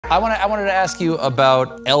I wanted to ask you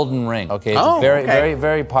about Elden Ring. Okay, it's a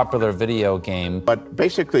very popular video game. But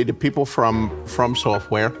basically, the people from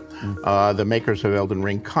Software, the makers of Elden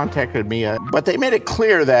Ring, contacted me. But they made it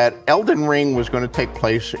clear that Elden Ring was going to take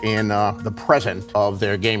place in the present of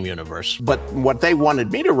their game universe. But what they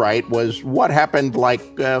wanted me to write was what happened like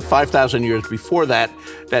 5,000 years before that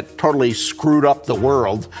totally screwed up the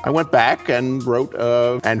world. I went back and wrote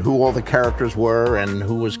and who all the characters were and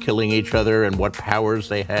who was killing each other and what powers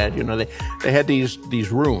they had. You know, they had these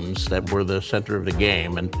runes that were the center of the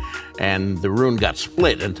game, and the rune got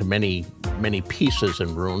split into many pieces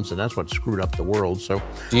and runes, and that's what screwed up the world. So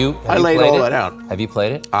I laid all that out. Have you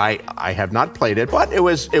played it? I have not played it, but it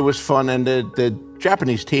was fun, and the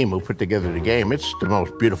Japanese team who put together the game, it's the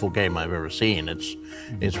most beautiful game I've ever seen.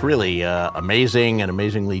 It's really amazing and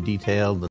amazingly detailed.